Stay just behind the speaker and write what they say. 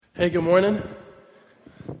Hey, good morning.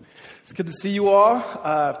 It's good to see you all.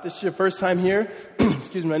 If this is your first time here,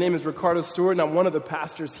 excuse me, my name is Ricardo Stewart, and I'm one of the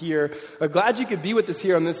pastors here. Glad you could be with us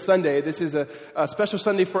here on this Sunday. This is a special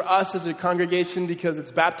Sunday for us as a congregation because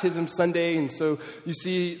it's Baptism Sunday, and so you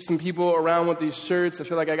see some people around with these shirts. I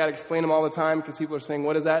feel like I got to explain them all the time because people are saying,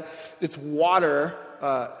 what is that? It's water,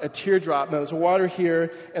 a teardrop. Now, there's water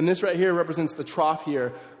here, and this right here represents the trough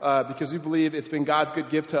here because we believe it's been God's good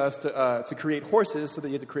gift to us to create horses so that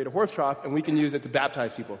you have to create a horse trough, and we can use it to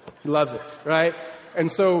baptize people. He loves it, right?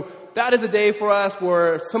 And so that is a day for us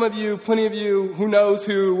where some of you, plenty of you, who knows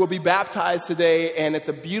who, will be baptized today, and it's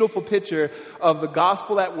a beautiful picture of the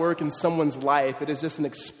gospel at work in someone's life. It is just an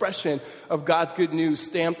expression of God's good news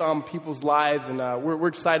stamped on people's lives, and we're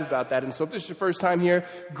excited about that. And so if this is your first time here,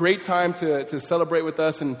 great time to celebrate with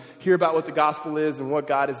us and hear about what the gospel is and what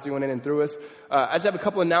God is doing in and through us. I just have a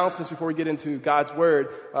couple announcements before we get into God's Word.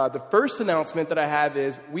 The first announcement that I have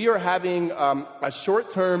is we are having a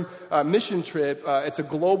short-term mission trip. It's a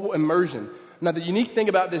global immersion. Now, the unique thing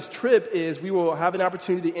about this trip is we will have an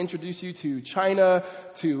opportunity to introduce you to China,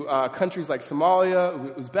 to countries like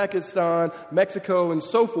Somalia, Uzbekistan, Mexico, and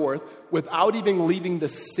so forth, without even leaving the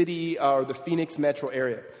city or the Phoenix metro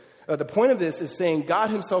area. The point of this is saying God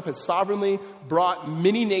himself has sovereignly brought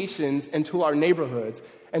many nations into our neighborhoods.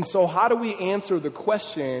 And so how do we answer the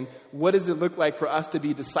question, what does it look like for us to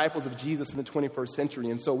be disciples of Jesus in the 21st century?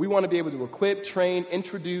 And so we want to be able to equip, train,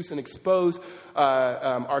 introduce, and expose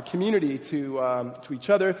our community to each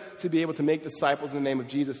other to be able to make disciples in the name of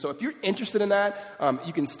Jesus. So if you're interested in that,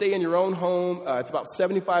 you can stay in your own home. It's about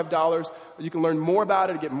 $75. You can learn more about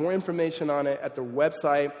it, get more information on it at the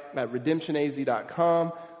website at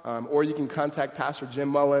redemptionaz.com. Or you can contact Pastor Jim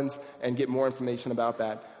Mullins and get more information about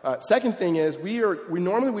that. Second thing is we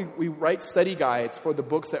normally write study guides for the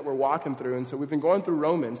books that we're walking through, and so we've been going through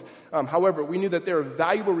Romans. However, we knew that there are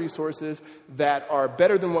valuable resources that are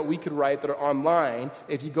better than what we could write that are online.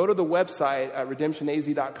 If you go to the website at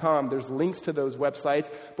redemptionaz.com, there's links to those websites.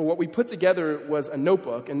 But what we put together was a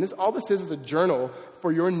notebook, and all this is a journal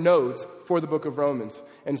for your notes for the book of Romans.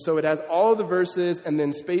 And so it has all of the verses and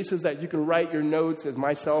then spaces that you can write your notes as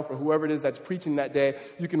myself or whoever it is that's preaching that day.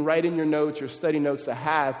 You can write in your notes, your study notes to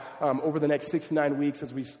have over the next 6 to 9 weeks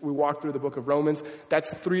as we walk through the book of Romans.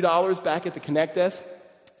 That's $3 back at the Connect desk.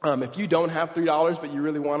 If you don't have $3, but you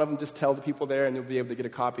really want them, just tell the people there and you'll be able to get a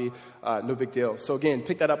copy. No big deal. So again,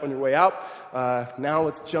 pick that up on your way out. Now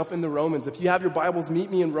let's jump into Romans. If you have your Bibles, meet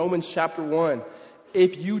me in Romans chapter 1.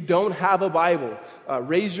 If you don't have a Bible,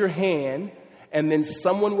 raise your hand, and then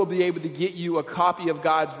someone will be able to get you a copy of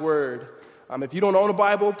God's Word. If you don't own a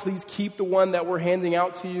Bible, please keep the one that we're handing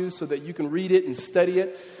out to you so that you can read it and study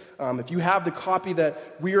it. If you have the copy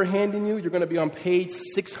that we are handing you, you're going to be on page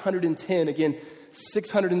 610. Again,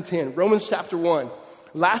 610. Romans chapter 1.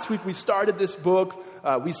 Last week we started this book.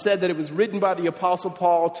 We said that it was written by the Apostle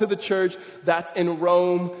Paul to the church that's in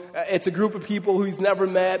Rome. It's a group of people who he's never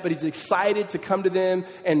met, but he's excited to come to them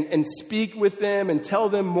and speak with them and tell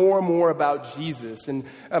them more and more about Jesus. And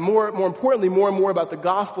more importantly, more and more about the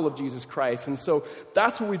gospel of Jesus Christ. And so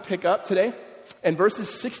that's where we pick up today. And verses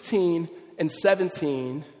 16 and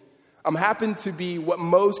 17 happen to be what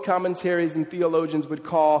most commentaries and theologians would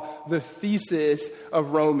call the thesis of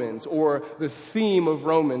Romans or the theme of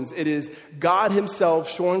Romans. It is God himself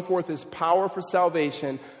showing forth his power for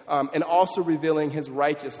salvation and also revealing his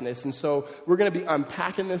righteousness. And so we're going to be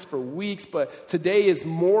unpacking this for weeks, but today is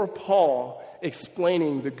more Paul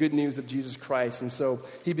explaining the good news of Jesus Christ. And so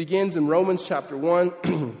he begins in Romans chapter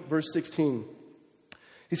 1, verse 16.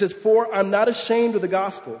 He says, "For I'm not ashamed of the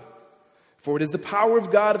gospel, for it is the power of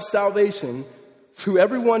God of salvation to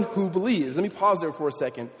everyone who believes." Let me pause there for a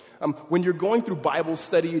second. When you're going through Bible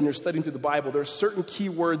study and you're studying through the Bible, there are certain key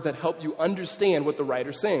words that help you understand what the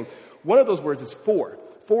writer's saying. One of those words is for.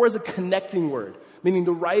 For is a connecting word, meaning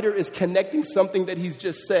the writer is connecting something that he's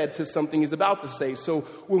just said to something he's about to say. So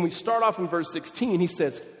when we start off in verse 16, he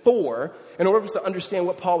says, "For," in order for us to understand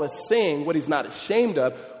what Paul is saying, what he's not ashamed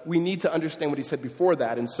of, we need to understand what he said before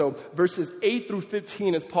that. And so verses 8 through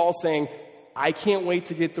 15 is Paul saying, I can't wait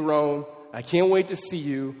to get to Rome. I can't wait to see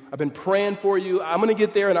you. I've been praying for you. I'm going to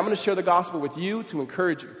get there and I'm going to share the gospel with you to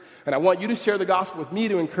encourage you. And I want you to share the gospel with me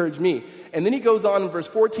to encourage me. And then he goes on in verse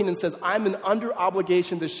 14 and says, I'm under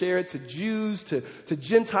obligation to share it to Jews, to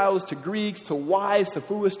Gentiles, to Greeks, to wise, to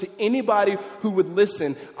foolish, to anybody who would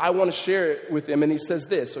listen. I want to share it with them. And he says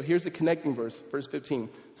this. So here's the connecting verse, verse 15.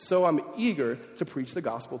 So I'm eager to preach the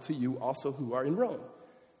gospel to you also who are in Rome.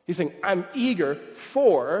 He's saying, I'm eager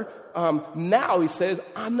for, now he says,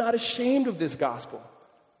 I'm not ashamed of this gospel.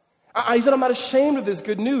 He said, I'm not ashamed of this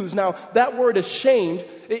good news. Now, that word ashamed,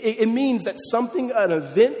 it means that an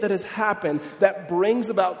event that has happened that brings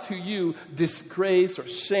about to you disgrace or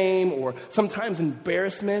shame or sometimes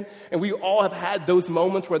embarrassment. And we all have had those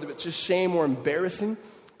moments, whether it's just shame or embarrassing.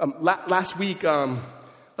 Last week,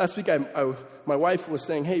 my wife was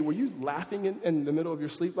saying, hey, were you laughing in the middle of your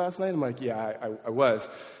sleep last night? I'm like, yeah, I was.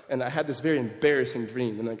 And I had this very embarrassing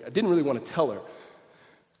dream. And I didn't really want to tell her.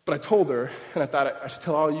 But I told her, and I thought I should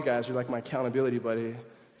tell all you guys, you're like my accountability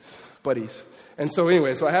buddies. And so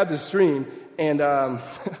anyway, I had this dream, and do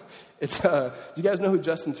you guys know who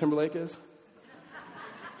Justin Timberlake is?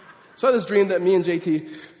 So I had this dream that me and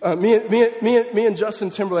JT, me and Justin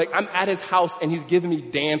Timberlake, I'm at his house, and he's giving me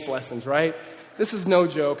dance lessons, right? This is no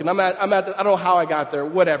joke. And I don't know how I got there.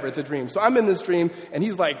 Whatever. It's a dream. So I'm in this dream and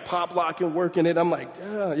he's like pop locking, working it. I'm like,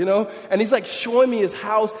 yeah, and he's like showing me his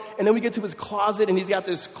house. And then we get to his closet and he's got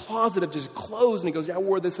this closet of just clothes. And he goes, yeah, I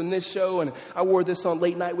wore this in this show. And I wore this on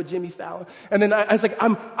Late Night with Jimmy Fallon. And then I was like,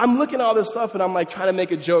 I'm looking at all this stuff and I'm like trying to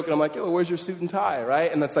make a joke. And I'm like, oh, where's your suit and tie?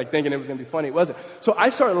 Right. And that's like thinking it was going to be funny. It wasn't. So I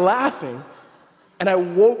started laughing and I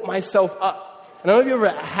woke myself up. And I don't know if you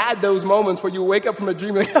ever had those moments where you wake up from a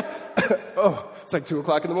dream like, oh, it's like 2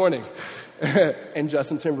 o'clock in the morning. And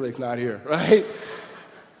Justin Timberlake's not here, right?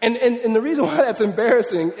 And the reason why that's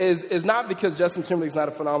embarrassing is not because Justin Timberlake's not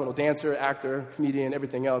a phenomenal dancer, actor, comedian,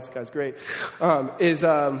 everything else, the guy's great.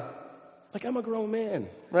 Like I'm a grown man,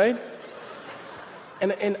 right?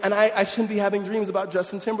 And I shouldn't be having dreams about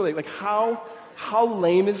Justin Timberlake. Like how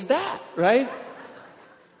lame is that, right?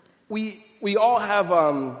 We all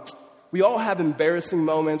have embarrassing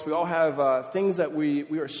moments. We all have things that we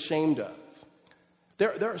are ashamed of.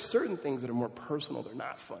 There are certain things that are more personal. They're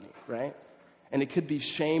not funny, right? And it could be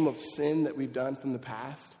shame of sin that we've done from the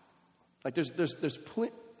past. Like there's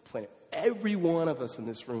plenty. Every one of us in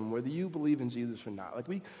this room, whether you believe in Jesus or not, like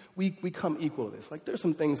we come equal to this. Like there's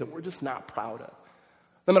some things that we're just not proud of.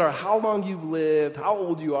 No matter how long you've lived, how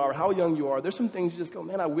old you are, how young you are, there's some things you just go,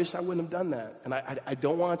 man, I wish I wouldn't have done that. And I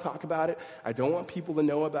don't want to talk about it. I don't want people to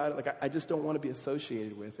know about it. Like I just don't want to be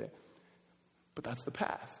associated with it. But that's the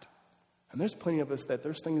past. And there's plenty of us that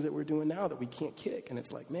there's things that we're doing now that we can't kick. And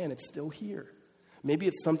it's like, man, it's still here. Maybe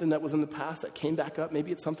it's something that was in the past that came back up.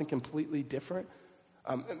 Maybe it's something completely different.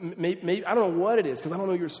 Maybe I don't know what it is because I don't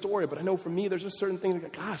know your story. But I know for me, there's just certain things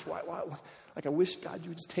like, gosh, why? Like I wish, God, you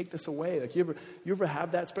would just take this away. Like you ever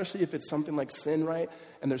have that, especially if it's something like sin, right?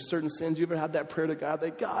 And there's certain sins. You ever have that prayer to God,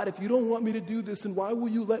 like, God, if you don't want me to do this, then why will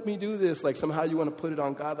you let me do this? Like somehow you want to put it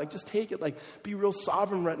on God. Like just take it. Like be real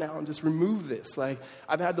sovereign right now and just remove this. Like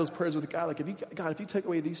I've had those prayers with God. Like if you take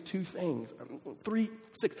away these 2 things, 3,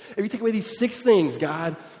 6. If you take away these 6 things,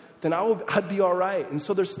 God, then I'd be all right. And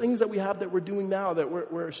so there's things that we have that we're doing now that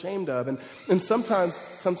we're ashamed of. And sometimes,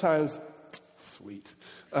 sweet.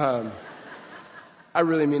 I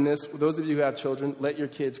really mean this. Those of you who have children, let your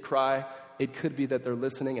kids cry. It could be that they're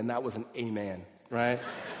listening, and that was an amen, right?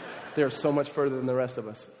 They're so much further than the rest of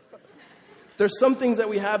us. There's some things that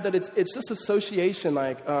we have that it's just association.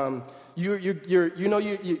 Like you're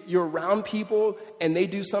around people, and they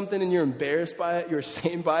do something, and you're embarrassed by it. You're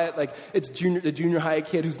ashamed by it. Like it's the junior high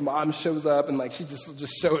kid whose mom shows up, and like she just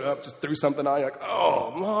showed up, just threw something on. You're like,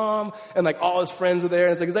 oh, mom, and like all his friends are there,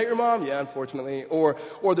 and it's like, is that your mom? Yeah, unfortunately. Or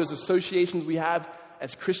there's associations we have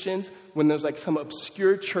as Christians when there's like some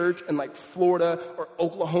obscure church in like Florida or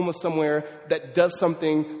Oklahoma somewhere that does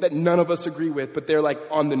something that none of us agree with, but they're like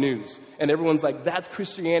on the news. And everyone's like, that's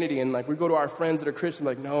Christianity. And like we go to our friends that are Christian,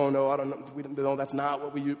 like, no, I don't know. No, that's not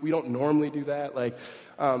what we don't normally do that. Like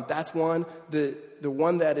that's one. The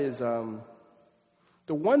one that is, the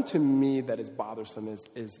one to me that is bothersome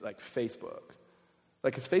is like Facebook.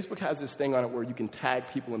 Like 'cause Facebook has this thing on it where you can tag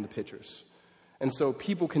people in the pictures. And so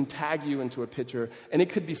people can tag you into a picture, and it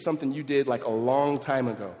could be something you did like a long time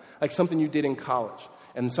ago, like something you did in college,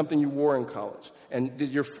 and something you wore in college. And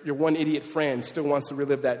your one idiot friend still wants to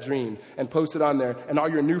relive that dream and post it on there, and all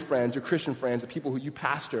your new friends, your Christian friends, the people who you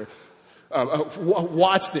pastor,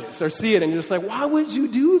 watch this or see it, and you're just like, why would you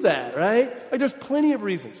do that, right? Like there's plenty of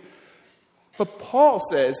reasons. But Paul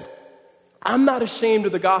says, I'm not ashamed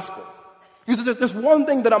of the gospel. Because there's one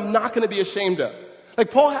thing that I'm not going to be ashamed of. Like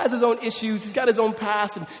Paul has his own issues, he's got his own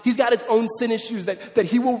past, and he's got his own sin issues that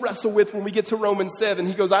he will wrestle with when we get to Romans 7.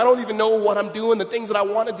 He goes, I don't even know what I'm doing, the things that I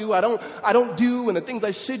want to do, I don't do, and the things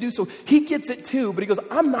I should do. So he gets it too, but he goes,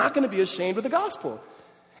 I'm not going to be ashamed of the gospel.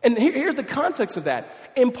 And here's the context of that.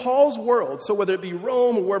 In Paul's world, so whether it be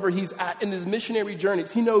Rome or wherever he's at in his missionary journeys,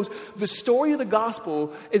 he knows the story of the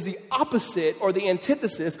gospel is the opposite or the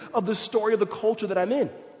antithesis of the story of the culture that I'm in.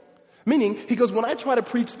 Meaning, he goes, when I try to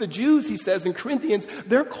preach to the Jews, he says in Corinthians,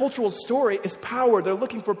 their cultural story is power. They're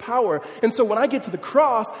looking for power. And so when I get to the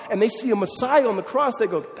cross and they see a Messiah on the cross, they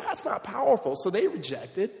go, that's not powerful. So they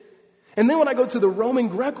reject it. And then when I go to the Roman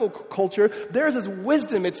Greco culture, there's this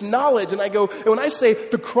wisdom, it's knowledge. And when I say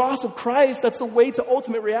the cross of Christ, that's the way to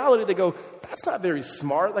ultimate reality, they go, that's not very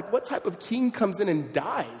smart. Like, what type of king comes in and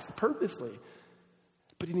dies purposely?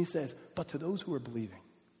 But then he says, but to those who are believing,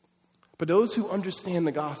 but those who understand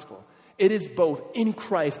the gospel, it is both in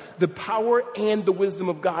Christ, the power and the wisdom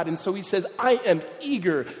of God. And so he says, I am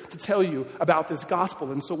eager to tell you about this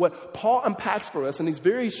gospel. And so what Paul unpacks for us in these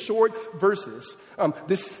very short verses,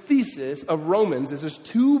 this thesis of Romans is there's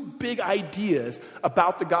two big ideas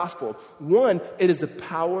about the gospel. One, it is the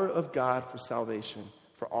power of God for salvation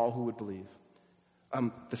for all who would believe.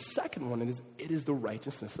 The second one is it is the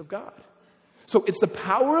righteousness of God. So it's the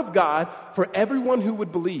power of God for everyone who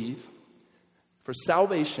would believe, for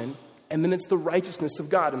salvation, and then it's the righteousness of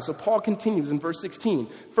God. And so Paul continues in verse 16.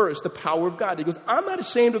 First, the power of God. He goes, I'm not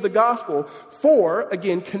ashamed of the gospel, for,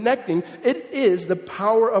 again, connecting, it is the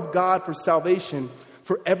power of God for salvation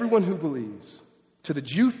for everyone who believes. To the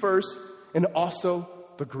Jew first, and also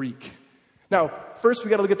the Greek. Now, first we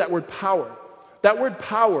got to look at that word power. That word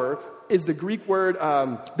power is the Greek word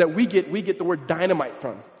that we get the word dynamite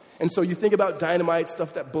from. And so you think about dynamite,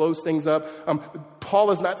 stuff that blows things up.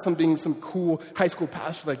 Paul is not some cool high school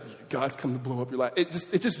pastor like, God's come to blow up your life. It's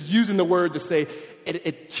just using the word to say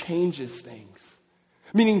it changes things.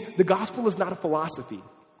 Meaning the gospel is not a philosophy.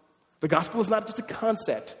 The gospel is not just a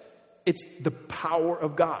concept. It's the power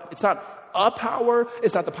of God. It's not a power.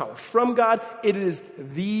 It's not the power from God. It is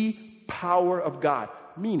the power of God.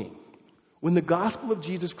 Meaning, when the gospel of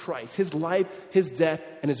Jesus Christ, his life, his death,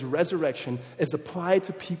 and his resurrection is applied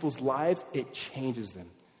to people's lives, it changes them.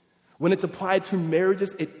 When it's applied to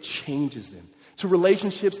marriages, it changes them. To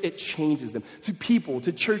relationships, it changes them. To people,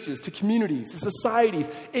 to churches, to communities, to societies,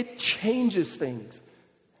 it changes things.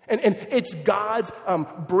 And it's God's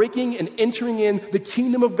breaking and entering in the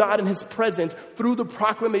kingdom of God and his presence through the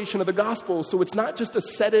proclamation of the gospel. So it's not just a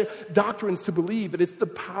set of doctrines to believe, but it's the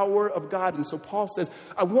power of God. And so Paul says,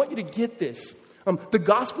 I want you to get this. The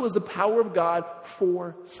gospel is the power of God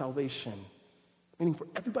for salvation, meaning for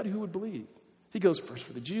everybody who would believe. He goes first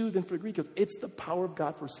for the Jew, then for the Greek. He goes, it's the power of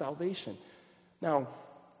God for salvation. Now,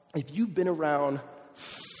 if you've been around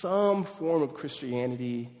some form of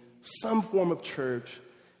Christianity, some form of church,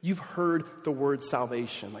 you've heard the word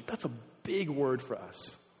salvation. Like, that's a big word for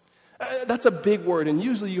us. That's a big word, and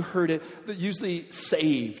usually you heard it, usually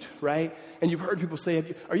saved, right? And you've heard people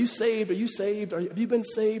say, are you saved? Are you saved? Have you been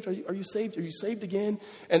saved? Are you saved? Are you saved again?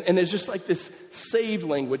 And there's just like this saved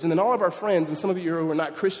language. And then all of our friends, and some of you who are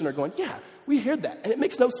not Christian are going, yeah, we heard that. And it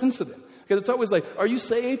makes no sense to them. Because it's always like, are you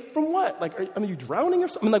saved from what? Like, are you drowning or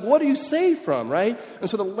something? Like, what are you saved from, right? And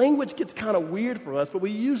so the language gets kind of weird for us, but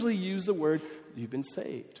we usually use the word, you've been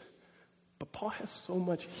saved. But Paul has so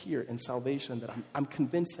much here in salvation that I'm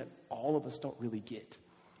convinced that all of us don't really get.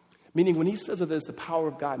 Meaning when he says that it's the power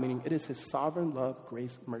of God, meaning it is his sovereign love,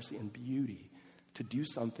 grace, mercy, and beauty to do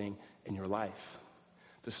something in your life.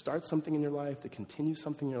 To start something in your life, to continue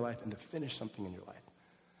something in your life, and to finish something in your life.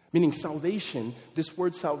 Meaning salvation, this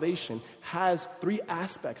word salvation, has three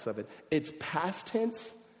aspects of it. It's past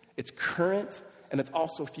tense, it's current, and it's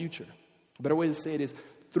also future. A better way to say it is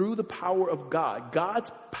through the power of God,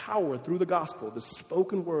 God's power through the gospel, the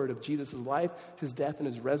spoken word of Jesus' life, his death, and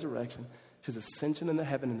his resurrection, his ascension into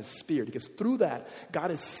heaven and his spirit. Because through that, God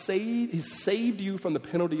has saved you from the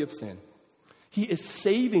penalty of sin. He is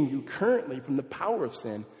saving you currently from the power of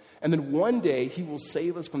sin. And then one day, he will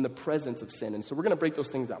save us from the presence of sin. And so we're going to break those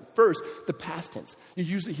things down. First, the past tense. You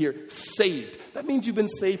usually hear saved. That means you've been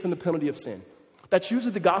saved from the penalty of sin. That's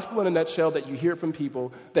usually the gospel in a nutshell that you hear from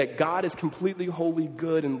people, that God is completely holy,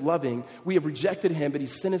 good, and loving. We have rejected him, but he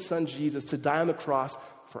sent his son Jesus to die on the cross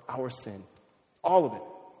for our sin. All of it.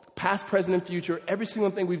 Past, present, and future, every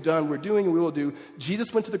single thing we've done, we're doing, and we will do.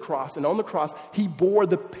 Jesus went to the cross, and on the cross, he bore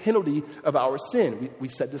the penalty of our sin. We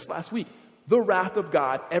said this last week. The wrath of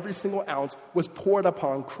God, every single ounce, was poured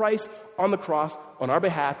upon Christ on the cross on our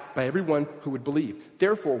behalf by everyone who would believe.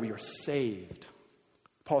 Therefore, we are saved.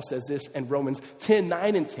 Paul says this in Romans 10,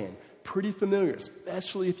 9, and 10. Pretty familiar,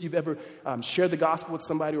 especially if you've ever shared the gospel with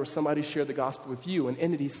somebody or somebody shared the gospel with you. And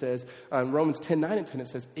in it, he says, in Romans 10, 9, and 10, it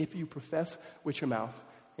says, if you profess with your mouth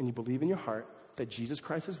and you believe in your heart that Jesus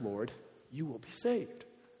Christ is Lord, you will be saved.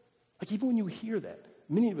 Like, even when you hear that,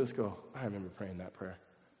 many of us go, I remember praying that prayer.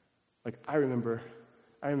 Like, I remember,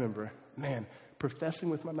 man, professing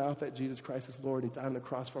with my mouth that Jesus Christ is Lord, he died on the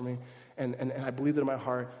cross for me, and I believed it in my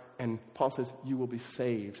heart, and Paul says, you will be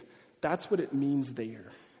saved. That's what it means there.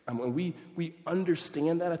 When we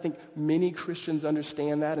understand that, I think many Christians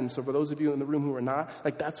understand that. And so for those of you in the room who are not,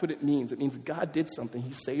 like that's what it means. It means God did something.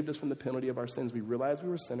 He saved us from the penalty of our sins. We realized we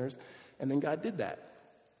were sinners, and then God did that.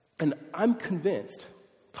 And I'm convinced,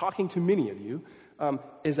 talking to many of you,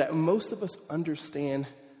 is that most of us understand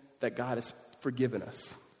that God has forgiven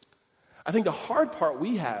us. I think the hard part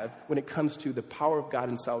we have when it comes to the power of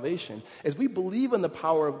God in salvation is we believe in the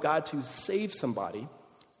power of God to save somebody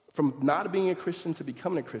from not being a Christian to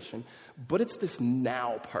becoming a Christian, but it's this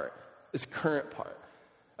now part, this current part,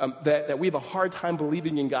 that we have a hard time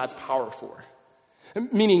believing in God's power for.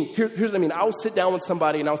 Meaning, here's what I mean. I'll sit down with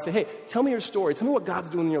somebody and I'll say, hey, tell me your story. Tell me what God's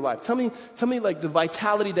doing in your life. Tell me like the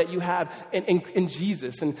vitality that you have in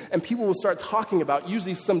Jesus. And people will start talking about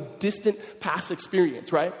usually some distant past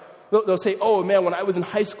experience, right? They'll say, oh, man, when I was in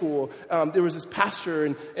high school, there was this pastor,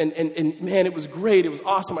 and man, it was great. It was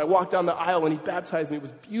awesome. I walked down the aisle, and he baptized me. It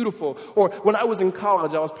was beautiful. Or when I was in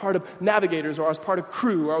college, I was part of Navigators, or I was part of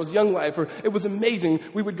Crew, or I was Young Life, or it was amazing.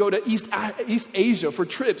 We would go to East Asia for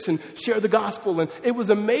trips and share the gospel, and it was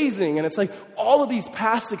amazing. And it's like all of these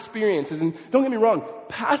past experiences, and don't get me wrong,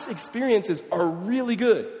 past experiences are really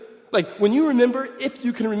good. Like, when you remember, if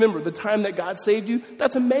you can remember the time that God saved you,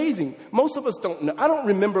 that's amazing. Most of us don't know. I don't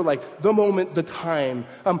remember, like, the moment, the time.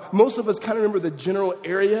 Most of us kind of remember the general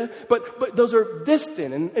area, but those are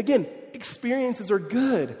distant. And again, experiences are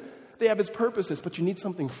good. They have its purposes, but you need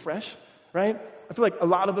something fresh, right? I feel like a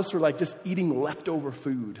lot of us are, like, just eating leftover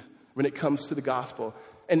food when it comes to the gospel.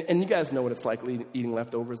 And you guys know what it's like eating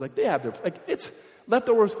leftovers. Like, they have their, like,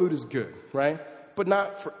 leftover food is good, right? But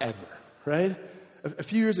not forever, right? A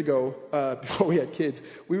few years ago, before we had kids,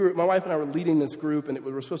 my wife and I were leading this group, and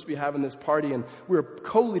we were supposed to be having this party, and we were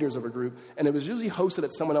co-leaders of a group, and it was usually hosted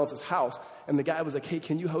at someone else's house, and the guy was like, hey,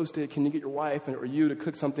 can you host it? Can you get your wife or you to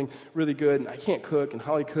cook something really good? And I can't cook, and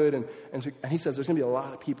Holly could, and he says, there's going to be a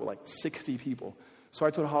lot of people, like 60 people. So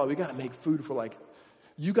I told Holly, you got to make food for like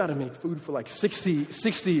 60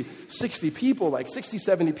 people, like 60,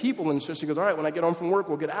 70 people. And so she goes, all right, when I get home from work,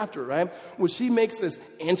 we'll get after it, right? Well, she makes this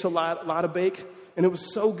enchilada bake, and it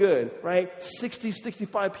was so good, right? 60,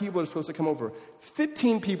 65 people are supposed to come over.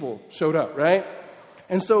 15 people showed up, right?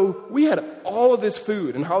 And so we had all of this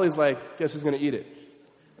food, and Holly's like, guess who's going to eat it?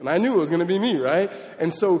 And I knew it was going to be me, right?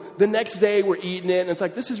 And so the next day we're eating it, and it's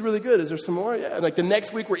like, this is really good. Is there some more? Yeah. And like the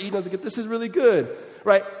next week we're eating, I was like, this is really good,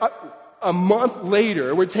 right? A month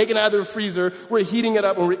later, we're taking it out of the freezer, we're heating it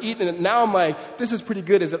up, and we're eating it. Now I'm like, this is pretty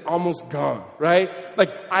good. Is it almost gone, right?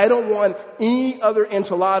 Like, I don't want any other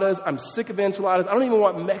enchiladas. I'm sick of enchiladas. I don't even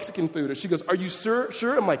want Mexican food. And she goes, are you sure?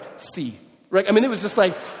 I'm like, sí. Right? I mean, it was just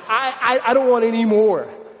like, I don't want any more.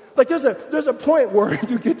 Like, there's a point where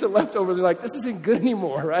you get to leftovers, you're like, this isn't good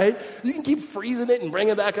anymore, right? You can keep freezing it and bring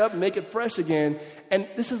it back up and make it fresh again. And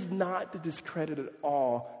this is not to discredit at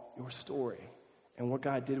all your story and what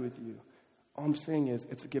God did with you. All I'm saying is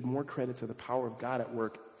it's to give more credit to the power of God at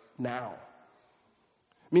work now.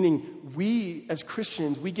 Meaning, we as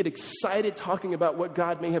Christians, we get excited talking about what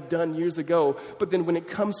God may have done years ago, but then when it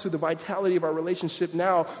comes to the vitality of our relationship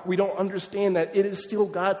now, we don't understand that it is still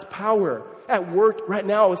God's power at work right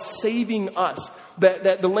now saving us.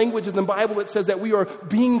 That the language in the Bible, it says that we are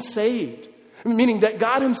being saved. Meaning that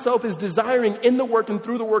God himself is desiring in the work and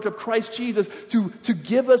through the work of Christ Jesus to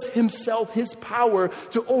give us himself, his power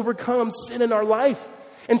to overcome sin in our life.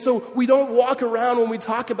 And so we don't walk around when we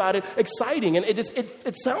talk about it exciting. And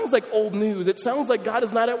it sounds like old news. It sounds like God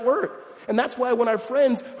is not at work. And that's why when our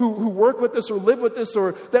friends who work with us or live with us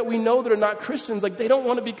or that we know that are not Christians, like they don't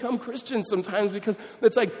want to become Christians sometimes because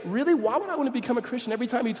it's like, really, why would I want to become a Christian? Every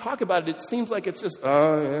time you talk about it, it seems like it's just,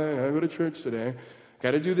 oh, yeah, I go to church today.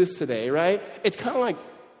 Got to do this today, right? It's kind of like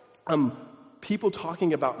people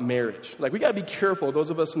talking about marriage. Like, we got to be careful, those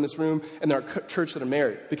of us in this room and our church that are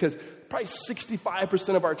married, because probably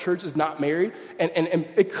 65% of our church is not married. And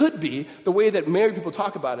it could be the way that married people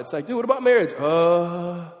talk about it. It's like, dude, what about marriage?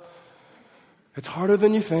 It's harder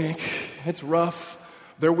than you think. It's rough.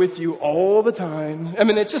 They're with you all the time. I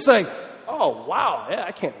mean, it's just like, oh, wow, yeah,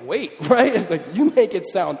 I can't wait, right? It's like, you make it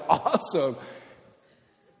sound awesome.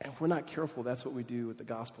 And if we're not careful, that's what we do with the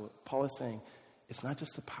gospel. Paul is saying, it's not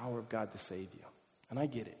just the power of God to save you. And I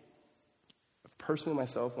get it. Personally,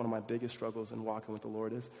 myself, one of my biggest struggles in walking with the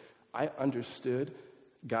Lord is I understood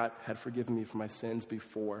God had forgiven me for my sins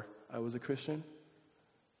before I was a Christian.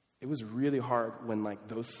 It was really hard when, like,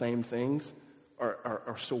 those same things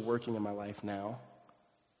are still working in my life now.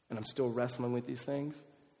 And I'm still wrestling with these things.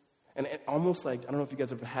 And it almost like, I don't know if you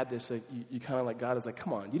guys ever had this, like you kind of like, God is like,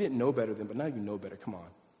 come on, you didn't know better then, but now you know better, come on.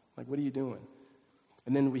 Like, what are you doing?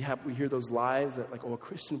 And then we hear those lies that like, oh, a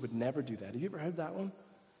Christian would never do that. Have you ever heard that one?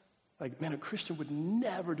 Like, man, a Christian would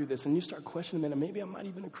never do this. And you start questioning, man, maybe I'm not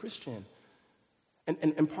even a Christian.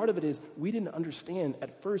 And part of it is we didn't understand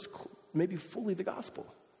at first maybe fully the gospel.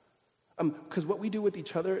 Because what we do with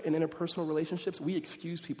each other in interpersonal relationships, we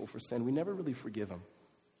excuse people for sin. We never really forgive them.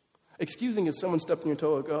 Excusing is someone stepped on your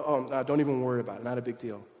toe, no, don't even worry about it, not a big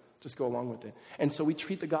deal. Just go along with it. And so we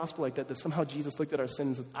treat the gospel like that somehow Jesus looked at our sin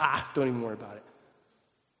and said, don't even worry about it.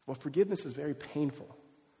 Well, forgiveness is very painful.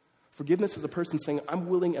 Forgiveness is a person saying, I'm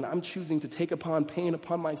willing and I'm choosing to take upon pain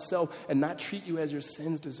upon myself and not treat you as your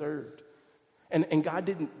sins deserved. And God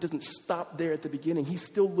doesn't stop there at the beginning. He's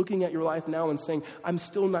still looking at your life now and saying, I'm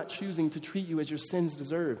still not choosing to treat you as your sins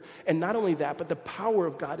deserve. And not only that, but the power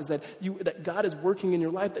of God is that God is working in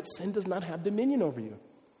your life, that sin does not have dominion over you.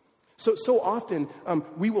 So often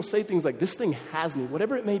we will say things like, this thing has me,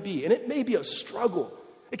 whatever it may be. And it may be a struggle.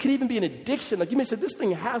 It could even be an addiction. Like you may say, this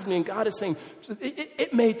thing has me, and God is saying,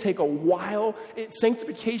 it may take a while.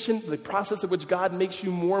 Sanctification, the process of which God makes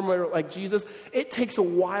you more and more like Jesus, it takes a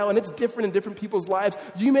while, and it's different in different people's lives.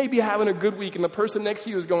 You may be having a good week, and the person next to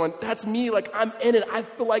you is going, that's me, like I'm in it. I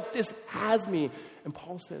feel like this has me. And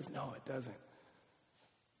Paul says, no, it doesn't.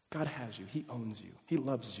 God has you. He owns you. He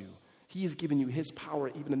loves you. He has given you his power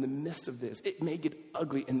even in the midst of this. It may get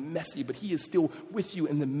ugly and messy, but he is still with you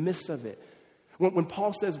in the midst of it. When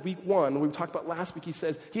Paul says week 1, we talked about last week, he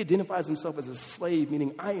says he identifies himself as a slave,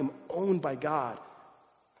 meaning I am owned by God.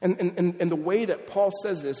 And the way that Paul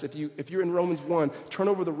says this, if you're in Romans 1, turn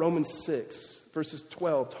over to Romans 6, verses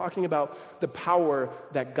 12, talking about the power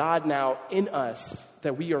that God now in us,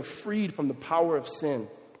 that we are freed from the power of sin.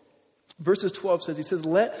 Verses 12 says, he says,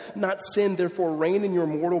 let not sin therefore reign in your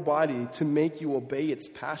mortal body to make you obey its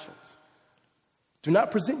passions. Do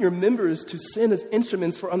not present your members to sin as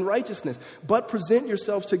instruments for unrighteousness, but present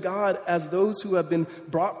yourselves to God as those who have been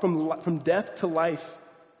brought from death to life,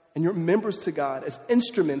 and your members to God as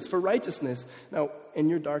instruments for righteousness. Now,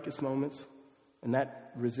 in your darkest moments, and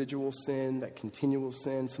that residual sin, that continual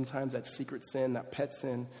sin, sometimes that secret sin, that pet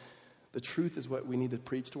sin, the truth is what we need to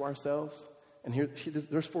preach to ourselves. And here,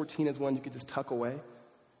 verse 14 is one you could just tuck away.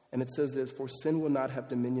 And it says this, for sin will not have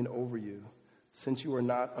dominion over you, since you are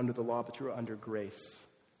not under the law, but you are under grace.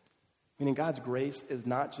 Meaning God's grace is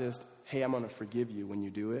not just, hey, I'm going to forgive you when you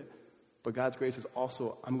do it. But God's grace is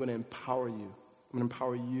also, I'm going to empower you. I'm going to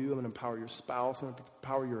empower you. I'm going to empower your spouse. I'm going to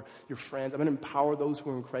empower your friends. I'm going to empower those who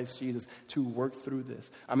are in Christ Jesus to work through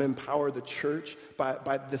this. I'm going to empower the church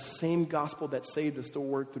by the same gospel that saved us to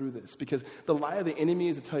work through this. Because the lie of the enemy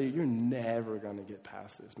is to tell you, you're never going to get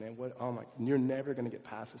past this, man. You're never going to get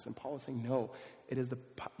past this. And Paul is saying, no,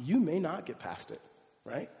 you may not get past it,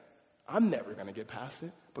 right? I'm never going to get past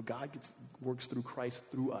it, but God works through Christ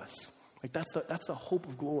through us. Like that's the hope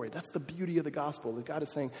of glory. That's the beauty of the gospel. That God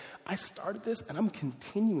is saying, I started this and I'm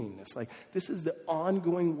continuing this. Like this is the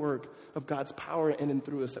ongoing work of God's power in and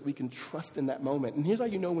through us that we can trust in that moment. And here's how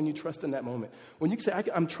you know when you trust in that moment. When you say,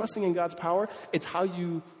 I'm trusting in God's power, it's how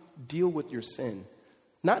you deal with your sin.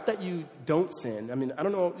 Not that you don't sin. I mean, I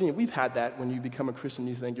don't know, we've had that when you become a Christian,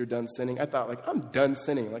 you think you're done sinning. I thought like, I'm done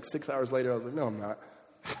sinning. Like 6 hours later, I was like, no, I'm not.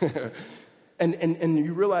 and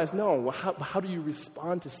you realize, no, well, how do you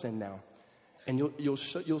respond to sin now? And you'll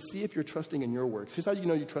see if you're trusting in your works. Here's how you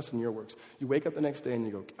know you trust in your works. You wake up the next day and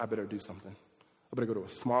you go, I better do something. I better go to a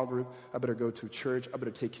small group. I better go to church. I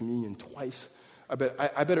better take communion twice. I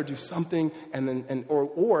better do something.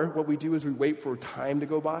 Or what we do is we wait for time to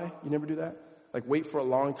go by. You never do that? Like wait for a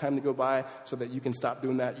long time to go by so that you can stop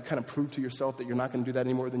doing that. You kind of prove to yourself that you're not going to do that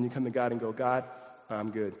anymore. Then you come to God and go, God,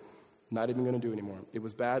 I'm good. Not even going to do it anymore. It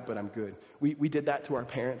was bad, but I'm good. We did that to our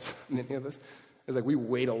parents, many of us. It's like we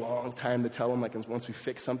wait a long time to tell them, like once we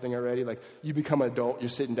fix something already, like you become an adult, you're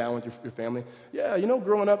sitting down with your family. Yeah,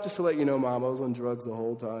 growing up, just to let you know, Mom, I was on drugs the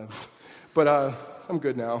whole time. But I'm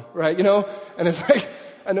good now, right? And it's like,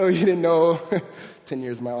 I know you didn't know 10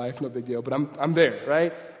 years of my life, no big deal, but I'm there,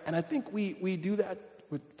 right? And I think we do that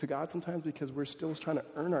to God sometimes because we're still trying to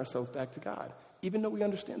earn ourselves back to God, even though we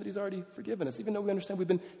understand that he's already forgiven us, even though we understand we've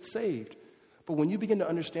been saved. But when you begin to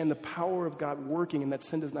understand the power of God working and that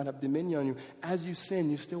sin does not have dominion on you, as you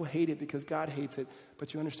sin, you still hate it because God hates it,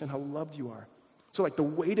 but you understand how loved you are. So like the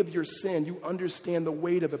weight of your sin, you understand the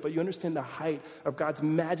weight of it, but you understand the height of God's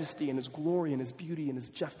majesty and his glory and his beauty and his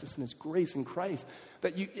justice and his grace in Christ,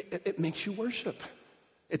 that it makes you worship.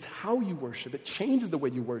 It's how you worship. It changes the way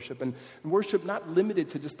you worship. And worship not limited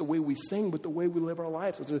to just the way we sing, but the way we live our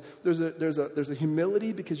lives. So there's a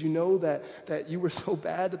humility because you know that you were so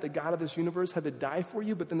bad that the God of this universe had to die for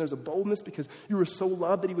you, but then there's a boldness because you were so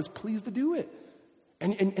loved that he was pleased to do it.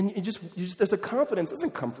 And you just, there's a confidence. It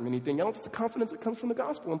doesn't come from anything else. It's a confidence that comes from the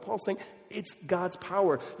gospel. And Paul's saying it's God's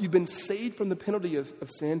power. You've been saved from the penalty of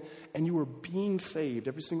sin, and you are being saved,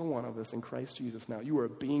 every single one of us, in Christ Jesus now. You are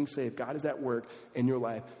being saved. God is at work in your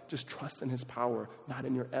life. Just trust in his power, not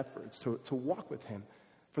in your efforts to walk with him.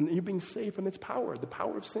 You're being saved from its power, the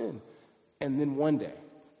power of sin. And then one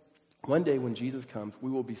day when Jesus comes, we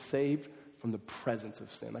will be saved from the presence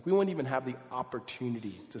of sin. Like, we won't even have the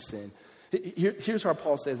opportunity to sin. Here's how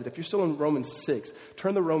Paul says it. If you're still in Romans 6,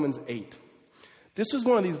 turn to Romans 8. This was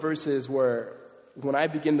one of these verses where, when I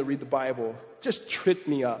begin to read the Bible, just tripped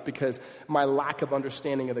me up because my lack of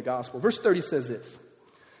understanding of the gospel. Verse 30 says this: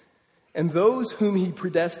 "And those whom he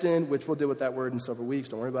predestined," which we'll deal with that word in several weeks,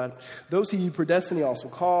 don't worry about it. "Those whom he predestined, he also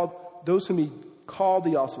called. Those whom he called,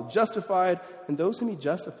 he also justified. And those whom he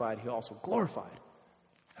justified, he also glorified."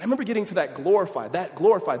 And I remember getting to that glorified.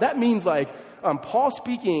 That means like Paul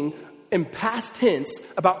speaking in past tense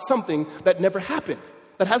about something that never happened,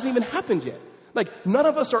 that hasn't even happened yet. Like, none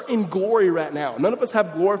of us are in glory right now. None of us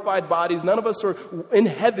have glorified bodies. None of us are in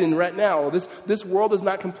heaven right now. This world is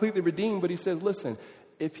not completely redeemed, but he says, listen,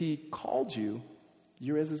 if he called you,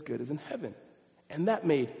 you're as good as in heaven. And that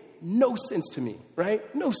made no sense to me,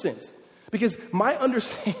 right? No sense. Because my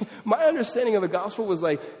understanding of the gospel was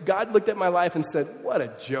like, God looked at my life and said, what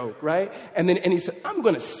a joke, right? And he said, I'm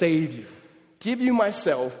going to save you. Give you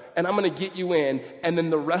myself, and I'm going to get you in, and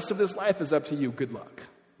then the rest of this life is up to you. Good luck,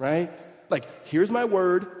 right? Like, here's my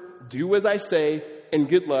word, do as I say, and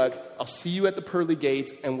good luck. I'll see you at the pearly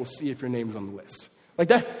gates, and we'll see if your name's on the list. Like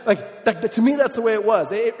that, to me, that's the way it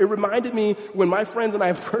was. It reminded me when my friends and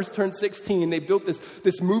I first turned 16, they built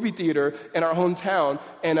this movie theater in our hometown,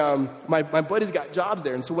 and my buddies got jobs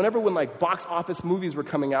there. And so when like box office movies were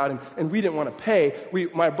coming out and we didn't want to pay,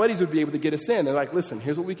 my buddies would be able to get us in. They're like, listen,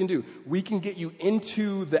 here's what we can do. We can get you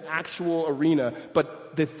into the actual arena, but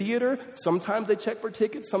the theater, sometimes they check for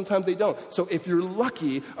tickets, sometimes they don't. So if you're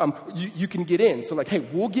lucky, you can get in. So like, hey,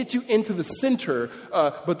 we'll get you into the center,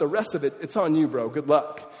 but the rest of it, it's on you, bro. Good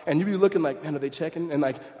luck. And you'd be looking like, man, are they checking? And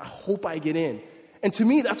like, I hope I get in. And to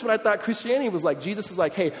me, that's what I thought Christianity was like. Jesus is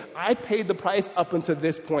like, hey, I paid the price up until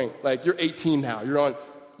this point. Like, you're 18 now. You're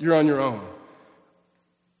on your own.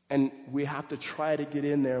 And we have to try to get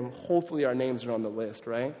in there, and hopefully our names are on the list,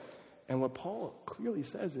 right? And what Paul clearly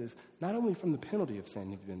says is, not only from the penalty of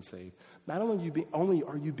sin you've been saved, not only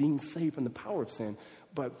are you being saved from the power of sin,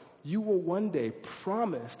 but you will one day,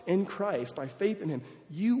 promised in Christ by faith in him,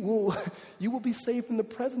 you will be saved from the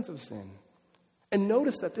presence of sin. And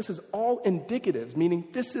notice that this is all indicatives, meaning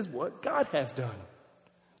this is what God has done.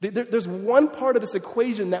 There's one part of this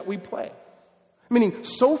equation that we play. Meaning,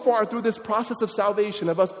 so far through this process of salvation,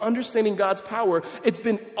 of us understanding God's power, it's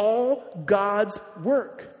been all God's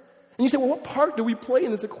work. And you say, well, what part do we play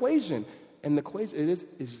in this equation? And the equation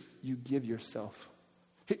is you give yourself.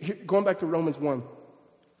 Going back to Romans 1,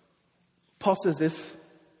 Paul says this: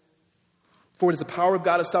 "For it is the power of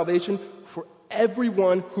God of salvation for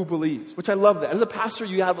everyone who believes," which I love that. As a pastor,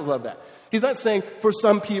 you have to love that. He's not saying for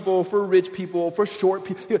some people, for rich people, for short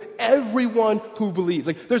people. Everyone who believes.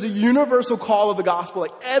 Like, there's a universal call of the gospel.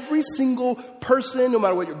 Like, every single person, no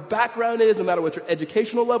matter what your background is, no matter what your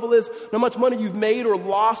educational level is, no much money you've made or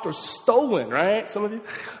lost or stolen, right? Some of you.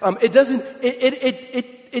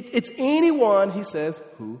 It's anyone, he says,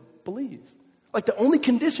 who believes. Like, the only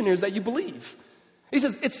condition here is that you believe. He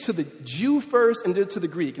says it's to the Jew first and then to the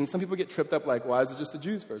Greek. And some people get tripped up like, why is it just the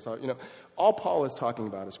Jews first? All Paul is talking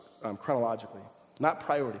about is chronologically, not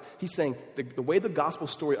priority. He's saying the way the gospel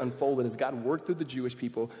story unfolded is God worked through the Jewish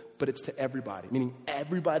people, but it's to everybody, meaning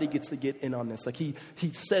everybody gets to get in on this. Like, he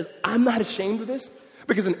says, I'm not ashamed of this,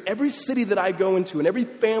 because in every city that I go into, in every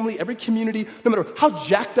family, every community, no matter how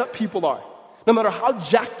jacked up people are, no matter how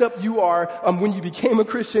jacked up you are when you became a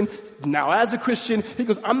Christian, now as a Christian, he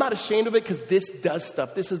goes, I'm not ashamed of it because this does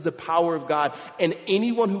stuff. This is the power of God. And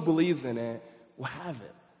anyone who believes in it will have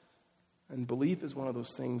it. And belief is one of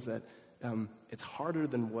those things that it's harder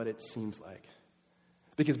than what it seems like.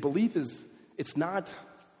 Because belief it's not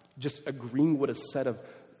just agreeing with a set of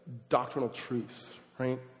doctrinal truths,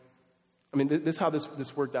 right? I mean, this is how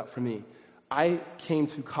this worked out for me. I came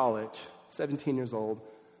to college, 17 years old,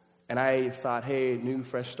 and I thought, hey, new,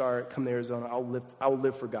 fresh start, come to Arizona, I'll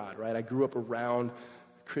live for God, right? I grew up around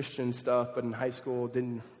Christian stuff, but in high school,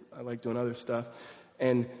 I like doing other stuff.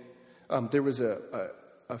 And there was a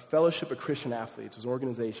fellowship of Christian athletes. It was an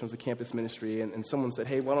organization, it was a campus ministry, and someone said,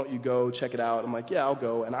 hey, why don't you go check it out? I'm like, yeah, I'll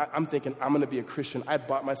go. And I'm thinking, I'm going to be a Christian. I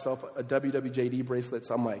bought myself a WWJD bracelet,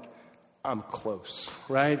 so I'm like, I'm close,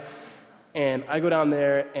 right? And I go down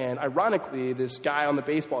there, and ironically, this guy on the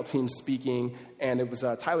baseball team speaking, and it was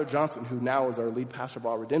Tyler Johnson, who now is our lead pastor of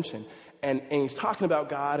All Redemption, and he's talking about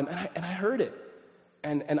God, and I heard it,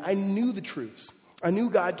 and I knew the truths. I knew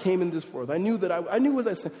God came in this world. I knew that I knew as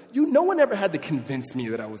I said, no one ever had to convince me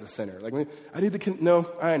that I was a sinner. Like, I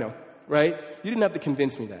know, right? You didn't have to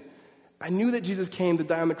convince me that. I knew that Jesus came to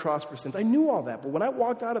die on the cross for sins. I knew all that. But when I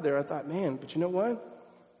walked out of there, I thought, man, but you know what?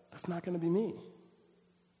 That's not going to be me.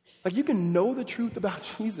 Like, you can know the truth about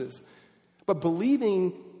Jesus, but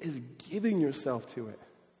believing is giving yourself to it.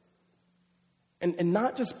 And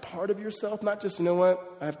not just part of yourself, not just, you know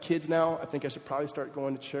what? I have kids now. I think I should probably start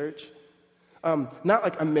going to church. Not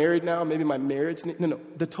like I'm married now, maybe my marriage. No.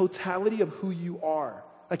 The totality of who you are.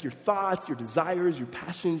 Like your thoughts, your desires, your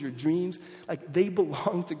passions, your dreams, like they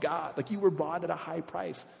belong to God. Like you were bought at a high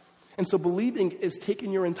price. And so believing is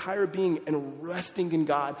taking your entire being and resting in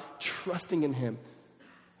God, trusting in Him.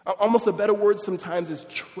 Almost a better word sometimes is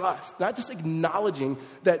trust. Not just acknowledging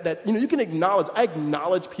that you can acknowledge. I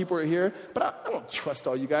acknowledge people are here, but I don't trust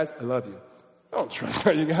all you guys. I love you. I don't trust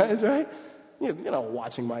all you guys, right? You're not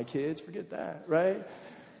watching my kids. Forget that, right?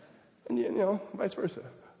 And, vice versa.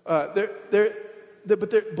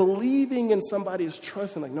 But they're believing in somebody is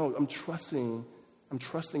trusting. Like, no, I'm trusting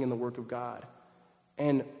in the work of God.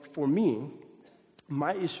 And for me,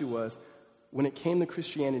 my issue was when it came to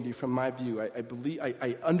Christianity, from my view,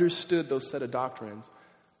 I understood those set of doctrines,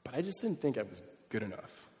 but I just didn't think I was good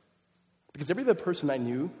enough. Because every other person I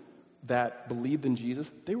knew that believed in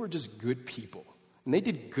Jesus, they were just good people. And they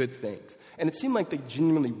did good things. And it seemed like they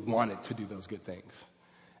genuinely wanted to do those good things.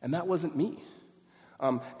 And that wasn't me.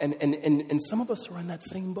 And some of us are in that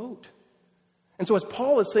same boat. And so as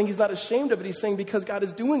Paul is saying, he's not ashamed of it. He's saying because God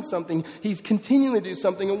is doing something, He's continuing to do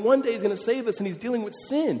something, and one day He's going to save us, and He's dealing with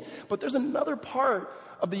sin. But there's another part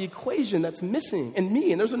of the equation that's missing in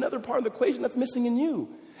me, and there's another part of the equation that's missing in you.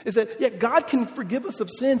 Is that, God can forgive us of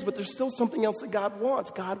sins, but there's still something else that God wants.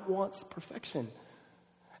 God wants perfection.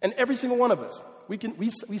 And every single one of us,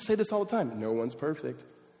 we say this all the time, no one's perfect.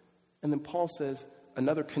 And then Paul says,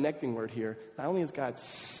 another connecting word here, not only has God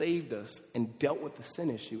saved us and dealt with the sin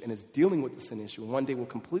issue and is dealing with the sin issue, and one day will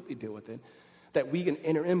completely deal with it, that we can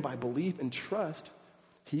enter in by belief and trust.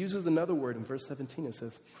 He uses another word in verse 17. It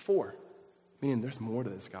says, for, meaning there's more to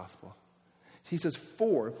this gospel. He says,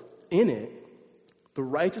 for, in it, the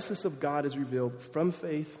righteousness of God is revealed from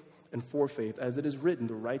faith and for faith. As it is written,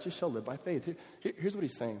 the righteous shall live by faith. Here's what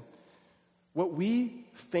he's saying. What we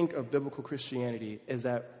think of biblical Christianity is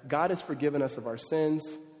that God has forgiven us of our sins,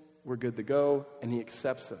 we're good to go, and He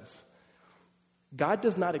accepts us. God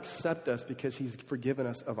does not accept us because He's forgiven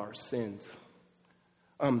us of our sins.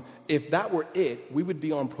 If that were it, we would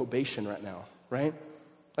be on probation right now, right?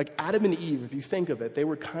 Like Adam and Eve, if you think of it, they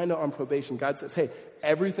were kind of on probation. God says, hey,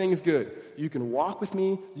 everything is good. You can walk with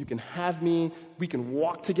me, you can have me, we can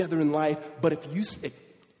walk together in life, but if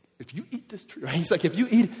you eat this tree, right? He's like, if you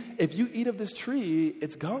eat of this tree,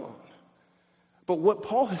 it's gone. But what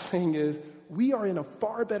Paul is saying is, we are in a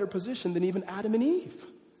far better position than even Adam and Eve.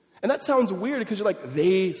 And that sounds weird because you're like,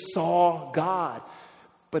 they saw God.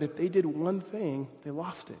 But if they did one thing, they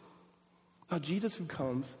lost it. Now, Jesus who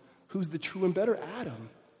comes, who's the true and better Adam,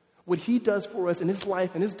 what He does for us in His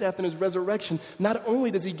life and His death and His resurrection, not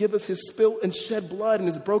only does He give us His spilt and shed blood and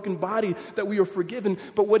His broken body that we are forgiven,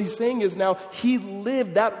 but what He's saying is now He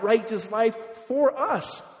lived that righteous life for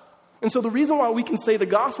us. And so the reason why we can say the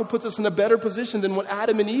gospel puts us in a better position than what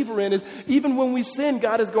Adam and Eve were in is even when we sin,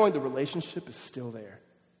 God is going, the relationship is still there.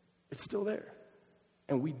 It's still there.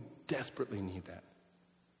 And we desperately need that.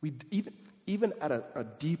 We even at a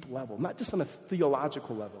deep level, not just on a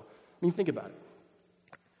theological level. I mean, think about it.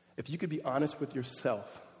 If you could be honest with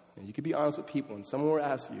yourself, and you could be honest with people, and someone were to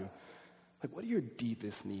ask you, like, what are your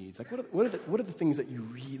deepest needs? Like, what are the things that you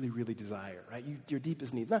really, really desire, right? Your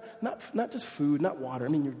deepest needs. Not just food, not water. I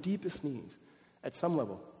mean, your deepest needs. At some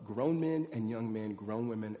level, grown men and young men, grown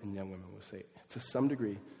women and young women will say, to some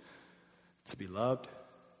degree, to be loved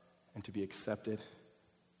and to be accepted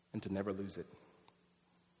and to never lose it.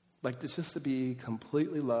 Like, it's just to be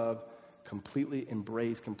completely loved, completely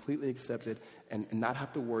embraced, completely accepted, and not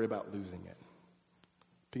have to worry about losing it.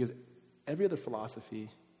 Because every other philosophy,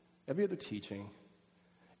 every other teaching,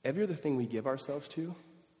 every other thing we give ourselves to,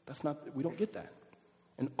 we don't get that.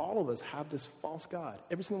 And all of us have this false God,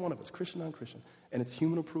 every single one of us, Christian, non-Christian, and it's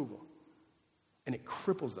human approval. And it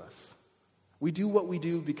cripples us. We do what we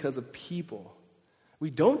do because of people.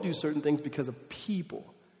 We don't do certain things because of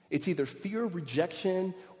people. It's either fear of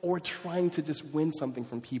rejection or trying to just win something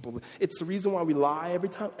from people. It's the reason why we lie every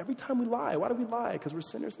time we lie. Why do we lie? Because we're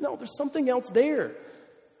sinners? No, there's something else there.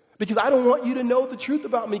 Because I don't want you to know the truth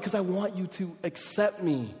about me because I want you to accept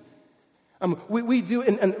me. We do,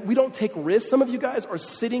 and we don't take risks. Some of you guys are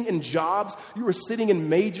sitting in jobs. You are sitting in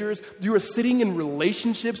majors. You are sitting in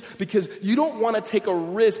relationships because you don't want to take a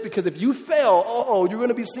risk because if you fail, you're going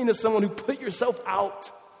to be seen as someone who put yourself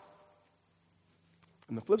out.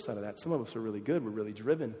 And the flip side of that, some of us are really good. We're really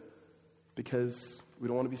driven because we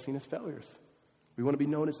don't want to be seen as failures. We want to be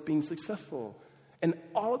known as being successful. And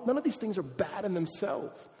none of these things are bad in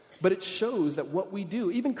themselves. But it shows that what we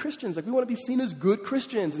do, even Christians, like we want to be seen as good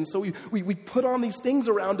Christians. And so we put on these things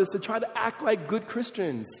around us to try to act like good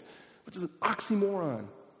Christians, which is an oxymoron.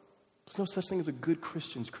 There's no such thing as a good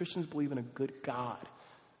Christian. Christians believe in a good God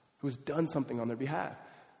who has done something on their behalf.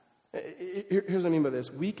 Here's what I mean by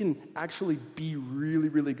this. We can actually be really,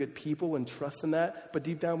 really good people and trust in that, but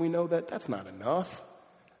deep down we know that that's not enough.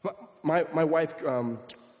 My wife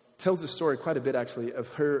tells this story quite a bit, actually, of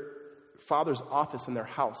her father's office in their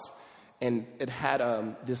house, and it had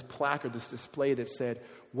this plaque or this display that said,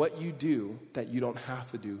 what you do that you don't have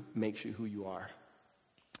to do makes you who you are.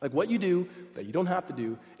 Like what you do that you don't have to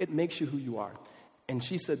do, it makes you who you are. And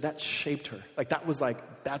she said that shaped her.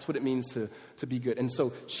 That's what it means to be good. And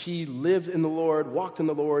so she lived in the Lord, walked in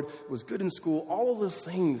the Lord, was good in school, all of those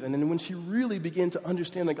things. And then when she really began to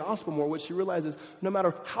understand the gospel more, what she realized is no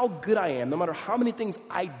matter how good I am, no matter how many things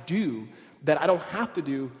I do that I don't have to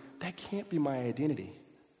do, that can't be my identity.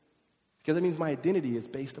 Because that means my identity is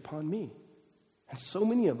based upon me. And so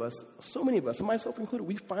many of us, and myself included,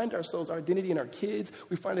 we find ourselves, our identity in our kids,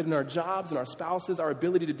 we find it in our jobs and our spouses, our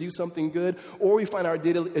ability to do something good, or we find our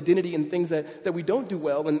identity in things that we don't do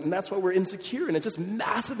well, and that's why we're insecure, and it's just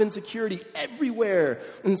massive insecurity everywhere.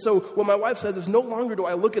 And so what my wife says is no longer do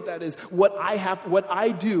I look at that as what I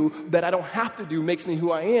do that I don't have to do makes me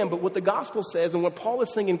who I am, but what the gospel says and what Paul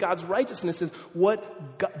is saying in God's righteousness is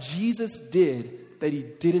what Jesus did that he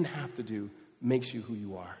didn't have to do makes you who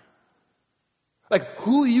you are. Like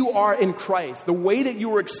who you are in Christ, the way that you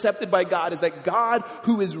were accepted by God is that God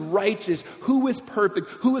who is righteous, who is perfect,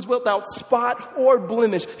 who is without spot or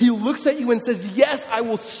blemish, he looks at you and says, yes, I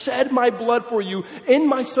will shed my blood for you in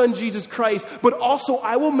my son Jesus Christ, but also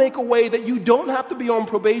I will make a way that you don't have to be on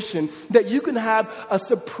probation, that you can have a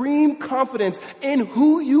supreme confidence in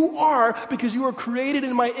who you are because you are created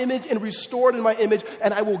in my image and restored in my image,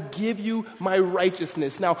 and I will give you my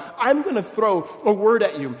righteousness. Now, I'm going to throw a word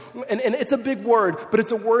at you, and it's a big word, but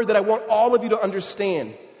it's a word that I want all of you to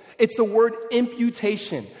understand. It's the word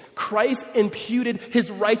imputation. Christ imputed his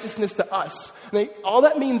righteousness to us. And all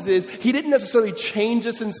that means is he didn't necessarily change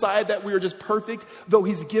us inside that we are just perfect, though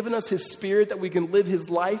he's given us his spirit that we can live his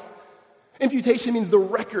life. Imputation means the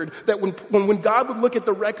record, that when God would look at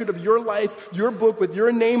the record of your life, your book with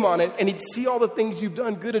your name on it, and he'd see all the things you've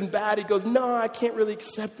done, good and bad, he goes, no, I can't really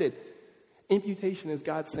accept it. Imputation is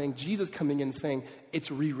God saying, Jesus coming in saying, it's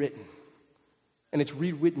rewritten. And it's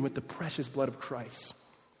rewritten with the precious blood of Christ,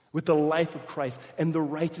 with the life of Christ, and the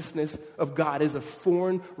righteousness of God is a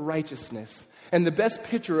foreign righteousness. And the best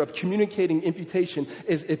picture of communicating imputation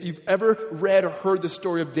is if you've ever read or heard the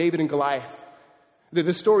story of David and Goliath.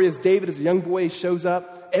 The story is David, as a young boy, shows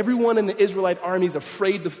up. Everyone in the Israelite army is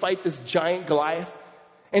afraid to fight this giant Goliath.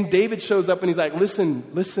 And David shows up and he's like,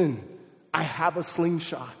 listen, I have a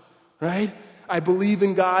slingshot, right? I believe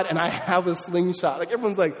in God and I have a slingshot. Like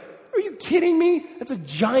everyone's like, are you kidding me? That's a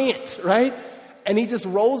giant, right? And he just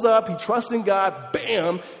rolls up, he trusts in God,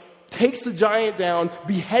 bam, takes the giant down,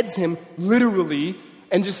 beheads him, literally,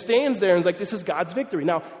 and just stands there and is like, this is God's victory.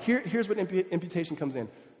 Now, here's what imputation comes in.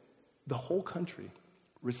 The whole country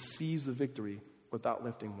receives the victory without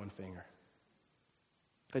lifting one finger.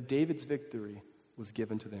 That David's victory was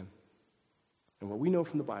given to them. And what we know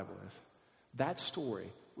from the Bible is that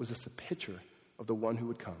story was just a picture of the one who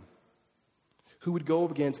would come. Who would go up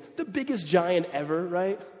against the biggest giant ever,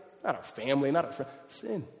 right? Not our family, not our friend.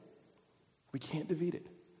 Sin. We can't defeat it.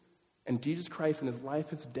 And Jesus Christ in his life,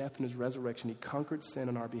 his death, and his resurrection, he conquered sin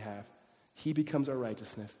on our behalf. He becomes our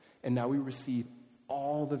righteousness. And now we receive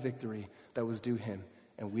all the victory that was due him.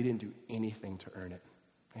 And we didn't do anything to earn it.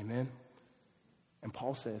 Amen? And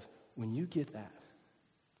Paul says, when you get that,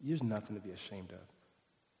 there's nothing to be ashamed of.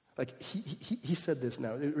 Like he said this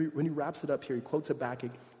now. When he wraps it up here, he quotes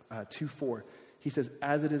Habakkuk 2:4. He says,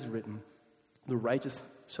 as it is written, the righteous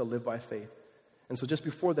shall live by faith. And so just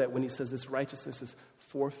before that, when he says this righteousness is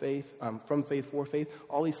for faith, from faith, for faith,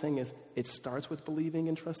 all he's saying is it starts with believing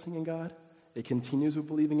and trusting in God. It continues with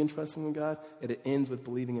believing and trusting in God. And it ends with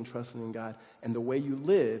believing and trusting in God. And the way you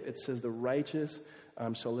live, it says the righteous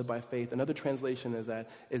shall live by faith. Another translation is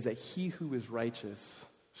that he who is righteous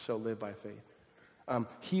shall live by faith.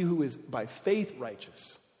 He who is by faith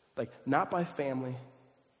righteous, like not by family,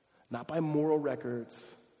 not by moral records,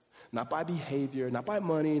 not by behavior, not by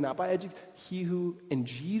money, not by education. He who in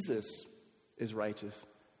Jesus is righteous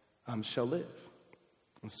shall live.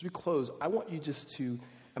 And so as we close, I want you just to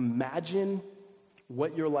imagine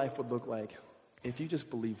what your life would look like if you just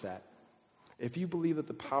believe that. If you believe that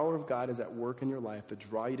the power of God is at work in your life to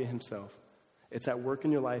draw you to himself, it's at work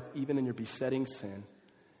in your life even in your besetting sin,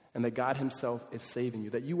 and that God himself is saving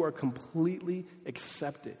you, that you are completely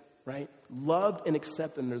accepted, right? Loved and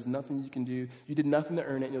accepted, and there's nothing you can do. You did nothing to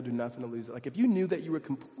earn it, and you'll do nothing to lose it. Like if you knew that you were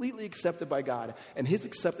completely accepted by God, and his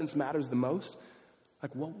acceptance matters the most,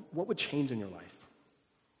 like what would change in your life?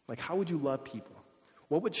 Like how would you love people?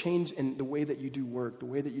 What would change in the way that you do work, the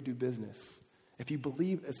way that you do business? If you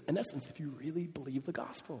believe, in essence, if you really believe the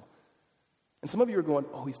gospel. And some of you are going,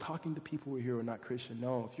 oh, he's talking to people who are here who are not Christian.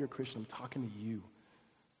 No, if you're a Christian, I'm talking to you.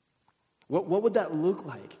 What would that look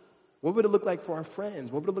like? What would it look like for our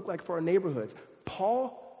friends? What would it look like for our neighborhoods?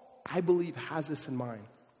 Paul, I believe, has this in mind.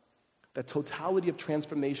 That totality of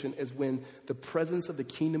transformation is when the presence of the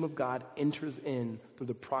kingdom of God enters in through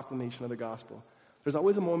the proclamation of the gospel. There's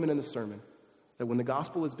always a moment in the sermon that when the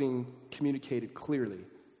gospel is being communicated clearly,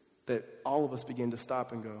 that all of us begin to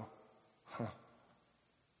stop and go,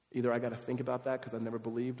 either I got to think about that because I never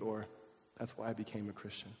believed, or that's why I became a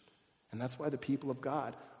Christian. And that's why the people of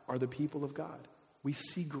God are the people of God. We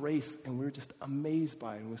see grace and we're just amazed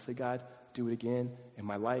by it. And we say, God, do it again in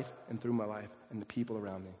my life and through my life and the people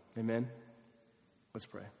around me. Amen? Let's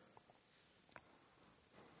pray.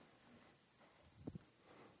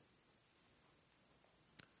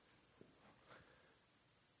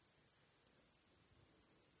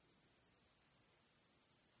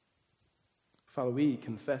 Father, we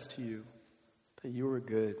confess to you that you are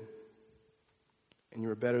good and you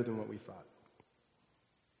are better than what we thought.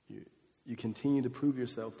 You continue to prove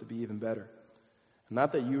yourself to be even better.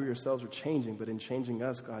 Not that you yourselves are changing, but in changing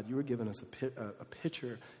us, God, you are giving us a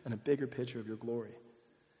picture and a bigger picture of your glory.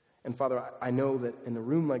 And Father, I know that in a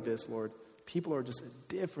room like this, Lord, people are just at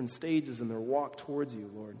different stages in their walk towards you,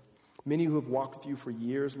 Lord. Many who have walked with you for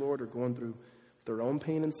years, Lord, are going through their own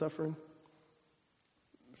pain and suffering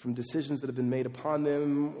from decisions that have been made upon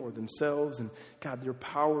them or themselves. And God, your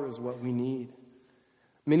power is what we need.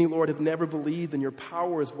 Many, Lord, have never believed, and your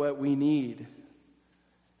power is what we need.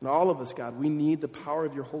 And all of us, God, we need the power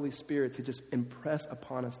of your Holy Spirit to just impress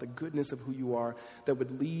upon us the goodness of who you are that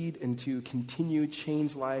would lead into continued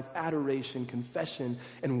changed life, adoration, confession,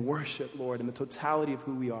 and worship, Lord, in the totality of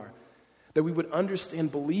who we are. That we would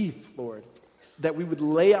understand belief, Lord, that we would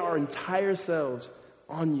lay our entire selves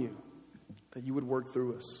on you, that you would work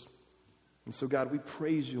through us. And so, God, we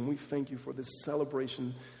praise you and we thank you for this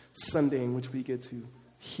celebration Sunday in which we get to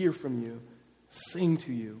hear from you, sing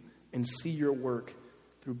to you, and see your work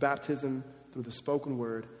through baptism, through the spoken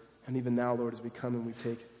word, and even now, Lord, as we come and we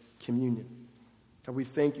take communion. God, we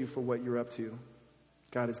thank you for what you're up to.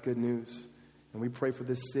 God, is good news. And we pray for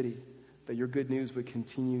this city, that your good news would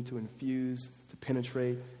continue to infuse, to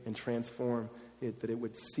penetrate, and transform it, that it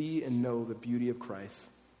would see and know the beauty of Christ.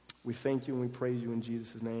 We thank you and we praise you in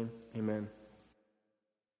Jesus' name. Amen.